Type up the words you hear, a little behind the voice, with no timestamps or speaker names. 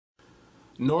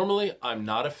Normally, I'm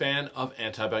not a fan of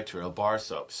antibacterial bar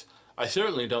soaps. I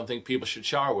certainly don't think people should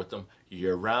shower with them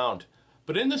year-round.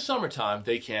 But in the summertime,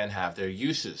 they can have their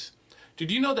uses.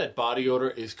 Did you know that body odor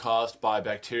is caused by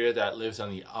bacteria that lives on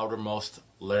the outermost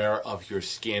layer of your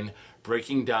skin,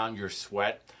 breaking down your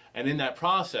sweat? And in that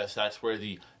process, that's where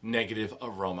the negative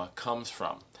aroma comes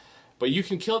from. But you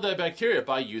can kill that bacteria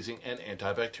by using an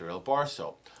antibacterial bar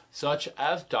soap, such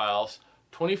as Dial's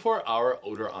 24-hour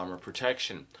odor Armour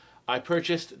protection. I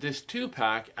purchased this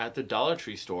 2-pack at the Dollar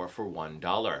Tree store for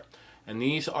 $1. And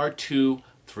these are two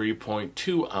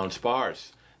 3.2 ounce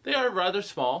bars. They are rather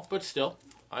small, but still,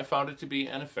 I found it to be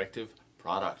an effective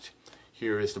product.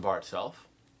 Here is the bar itself.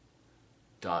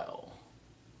 Dial.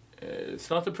 It's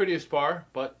not the prettiest bar,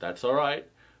 but that's alright.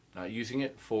 Not using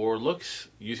it for looks,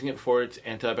 using it for its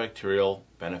antibacterial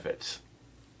benefits.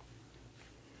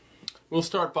 We'll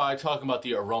start by talking about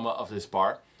the aroma of this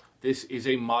bar. This is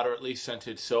a moderately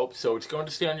scented soap, so it's going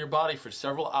to stay on your body for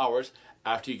several hours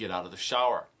after you get out of the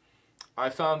shower. I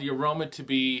found the aroma to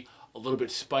be a little bit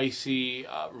spicy,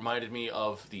 reminded me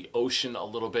of the ocean a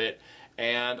little bit,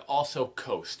 and also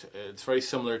Coast. It's very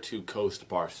similar to Coast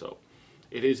bar soap.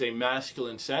 It is a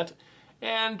masculine scent,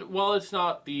 and while it's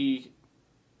not the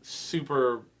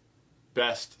super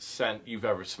best scent you've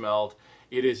ever smelled,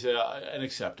 it is an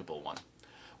acceptable one.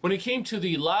 When it came to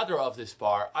the lather of this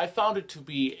bar, I found it to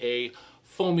be a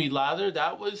foamy lather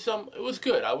that was it was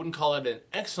good. I wouldn't call it an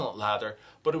excellent lather,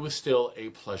 but it was still a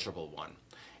pleasurable one.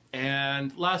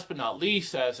 And last but not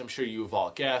least, as I'm sure you've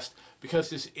all guessed, because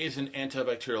this is an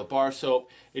antibacterial bar soap,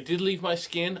 it did leave my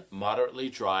skin moderately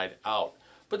dried out.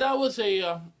 But that was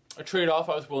a trade-off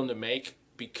I was willing to make,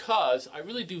 because I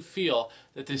really do feel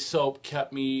that this soap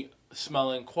kept me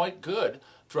smelling quite good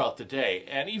throughout the day.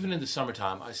 And even in the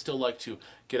summertime, I still like to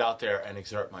get out there and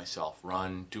exert myself,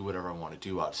 run, do whatever I want to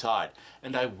do outside,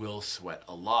 and I will sweat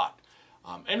a lot.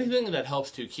 Anything that helps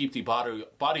to keep the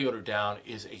body odor down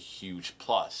is a huge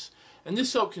plus. And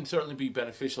this soap can certainly be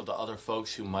beneficial to other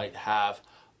folks who might have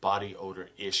body odor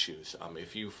issues.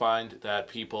 If you find that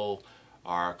people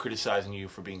are criticizing you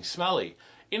for being smelly,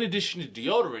 in addition to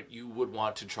deodorant, you would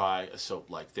want to try a soap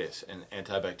like this, an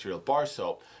antibacterial bar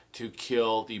soap, to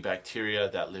kill the bacteria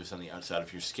that lives on the outside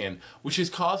of your skin, which is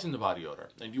causing the body odor.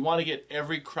 And you want to get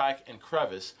every crack and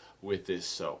crevice with this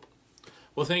soap.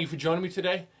 Well, thank you for joining me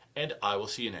today, and I will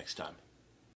see you next time.